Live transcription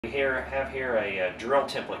We have here a drill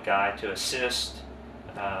template guide to assist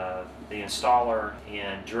the installer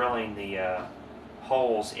in drilling the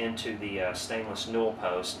holes into the stainless newel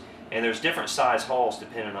post. And there's different size holes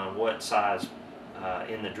depending on what size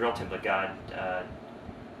in the drill template guide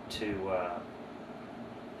to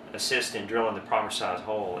assist in drilling the proper size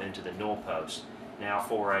hole into the newel post. Now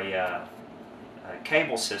for a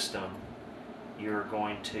cable system, you're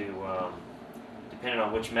going to depending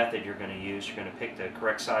on which method you're going to use, you're going to pick the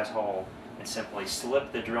correct size hole and simply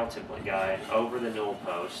slip the drill template guide over the newel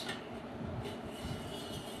post,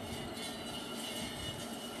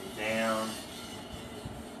 down,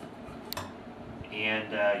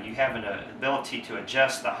 and you have an ability to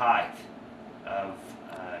adjust the height of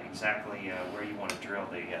exactly where you want to drill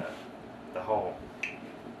the hole.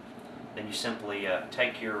 Then you simply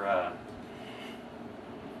take your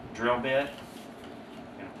drill bit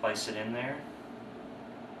and place it in there.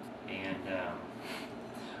 And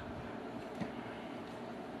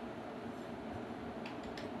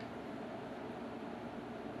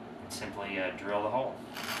simply drill the hole.